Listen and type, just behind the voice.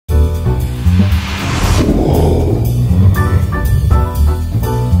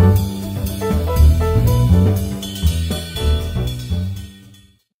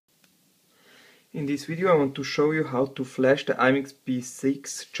video I want to show you how to flash the Imax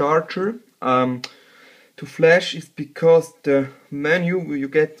B6 charger. To flash is because the menu you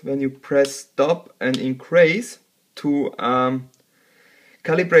get when you press stop and increase to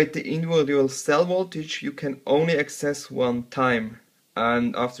calibrate the individual cell voltage, you can only access one time,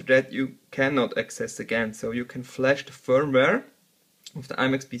 and after that you cannot access again. So you can flash the firmware of the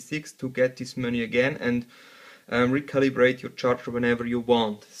Imax B6 to get this menu again and recalibrate your charger whenever you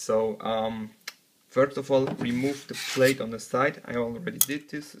want. So first of all, remove the plate on the side. I already did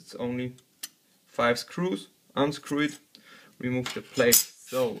this. It's only 5 screws. Unscrew it, remove the plate.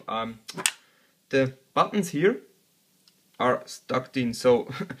 So the buttons here are stuck in, so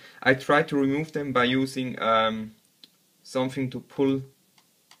I try to remove them by using something to pull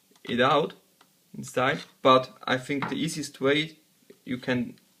it out inside, but I think the easiest way you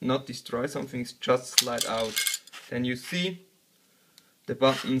can not destroy something is just slide out. Then you see the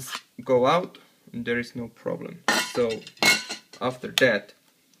buttons go out and there is no problem. So after that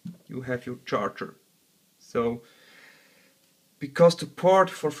you have your charger. So because the port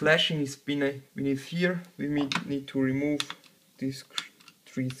for flashing is beneath here, we need to remove these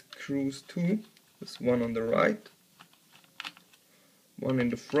 3 screws too. There's one on the right, one in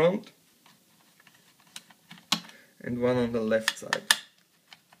the front, and one on the left side.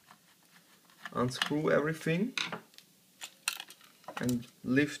 Unscrew everything and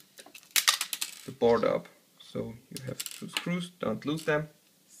lift the board up. So you have 2 screws, don't lose them.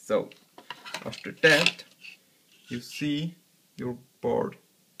 So after that you see your board.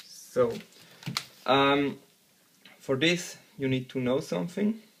 So for this you need to know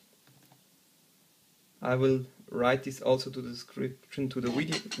something. I will write this also to the description to the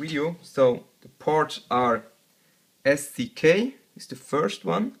video. So the ports are SCK is the first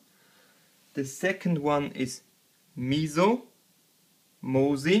one. The second one is MISO,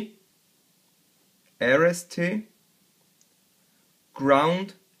 MOSI, RST,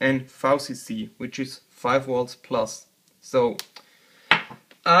 ground, and VCC, which is 5 volts plus. So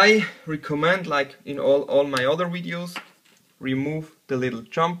I recommend, like in all my other videos, remove the little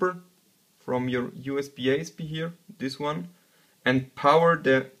jumper from your USB here, this one, and power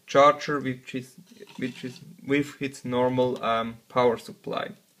the charger which is with its normal power supply.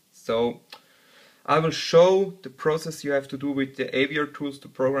 So I will show the process you have to do with the AVR Tools to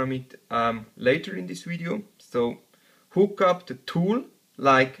program it later in this video. So hook up the tool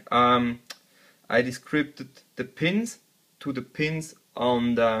like I described the pins to the pins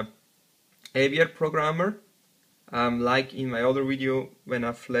on the AVR programmer, like in my other video when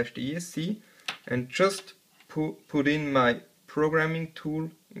I flashed the ESC, and just put in my programming tool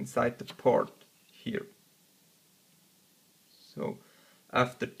inside the port here. So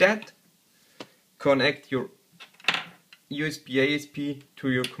after that, connect your USB ASP to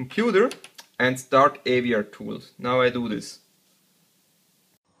your computer and start AVR Tools. Now I do this.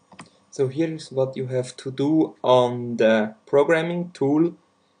 So here is what you have to do on the programming tool.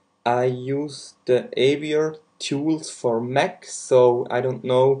 I use the AVR Tools for Mac, so I don't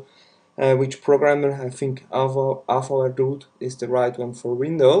know which programmer. I think AVR Tools is the right one for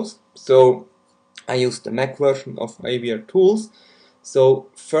Windows. So I use the Mac version of AVR Tools. So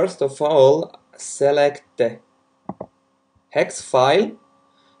first of all, select the hex file,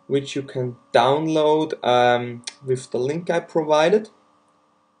 which you can download with the link I provided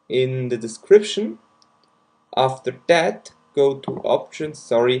in the description. After that, go to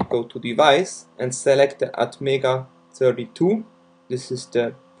go to device and select the atmega 32. This is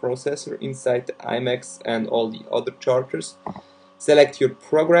the processor inside the Imax and all the other chargers. Select your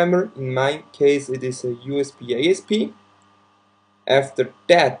programmer. In my case it is a USB ASP. After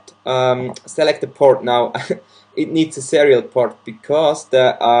that, select the port. Now it needs a serial port because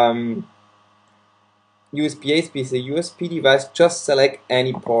the USB ASP is a USB device. Just select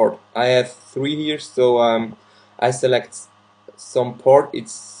any port. I have 3 here, so I select some port.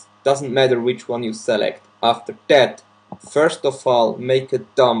 It doesn't matter which one you select. After that, first of all, make a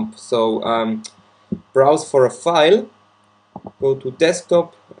dump. So browse for a file, go to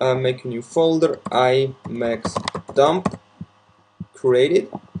desktop, make a new folder, Imax dump, create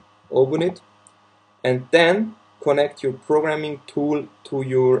it, open it, and then connect your programming tool to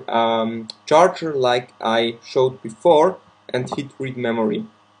your charger like I showed before and hit read memory.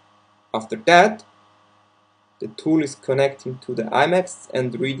 After that, the tool is connecting to the Imax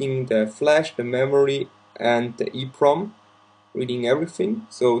and reading the flash, the memory and the EEPROM, reading everything.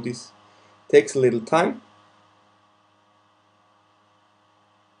 So this takes a little time.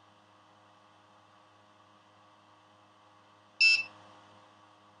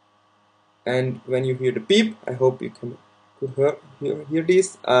 And when you hear the beep, I hope you could hear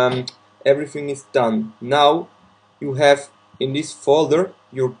this, everything is done. Now you have in this folder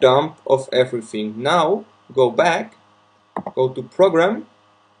your dump of everything. Now go back, go to Program,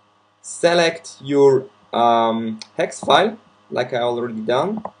 select your hex file, like I already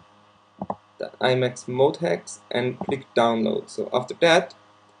done, the Imax mode hex, and click download. So after that,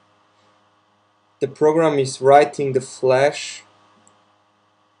 the program is writing the flash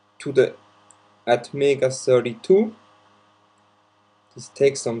to the atmega 32. This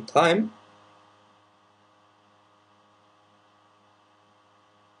takes some time.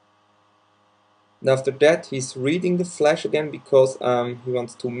 And after that, he's reading the flash again because he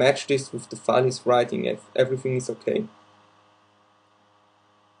wants to match this with the file he's writing if everything is okay.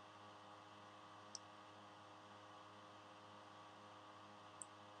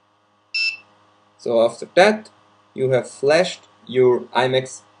 So after that, you have flashed your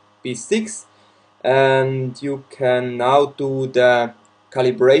Imax P6, and you can now do the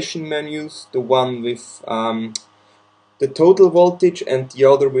calibration menus, the one with the total voltage and the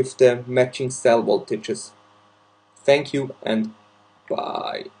other with the matching cell voltages. Thank you and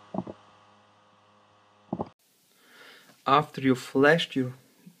bye. After you flashed your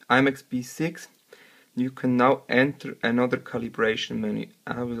Imax P6, you can now enter another calibration menu.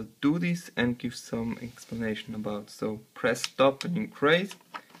 I will do this and give some explanation about. So press stop and increase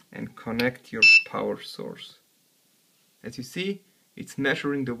and connect your power source. As you see, it's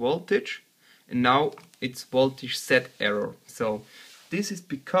measuring the voltage, and now it's voltage set error. So this is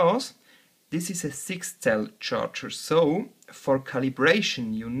because this is a 6-cell charger. So for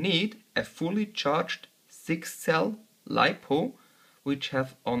calibration you need a fully charged 6-cell Lipo, which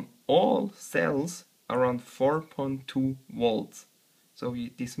have on all cells around 4.2 volts. So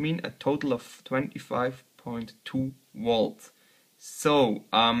this means a total of 25.2 volts. So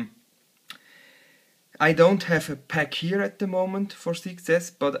I don't have a pack here at the moment for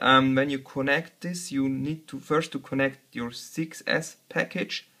 6S, but when you connect this, you need to first connect your 6S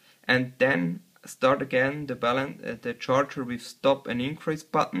package and then start again the charger with stop and increase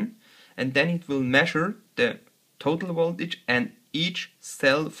button, and then it will measure the total voltage and each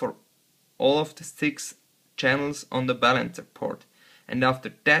cell for all of the 6 channels on the balancer port. And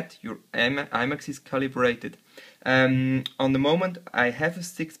after that your Imax is calibrated. On the moment I have a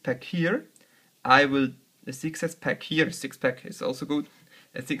 6-pack here. I will the 6S pack here, 6-pack is also good,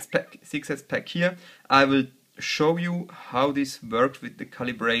 a 6S pack here. I will show you how this works with the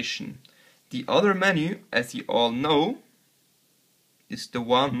calibration. The other menu, as you all know, is the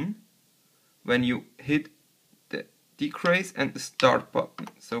one when you hit the decrease and the start button.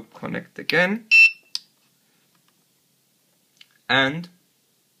 So connect again, and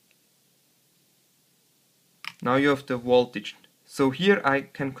now you have the voltage. So here I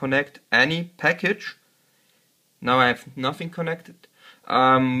can connect any package. Now I have nothing connected.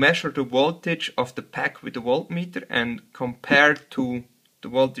 Measure the voltage of the pack with the voltmeter and compare to the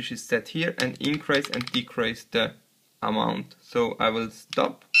voltage is set here, and increase and decrease the amount. So I will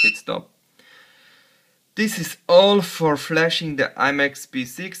hit stop. This is all for flashing the Imax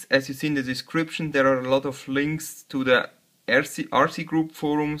P6. As you see in the description, there are a lot of links to the RC group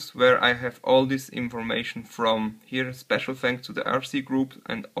forums where I have all this information from. Here special thanks to the RC group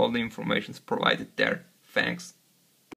and all the information is provided there. Thanks.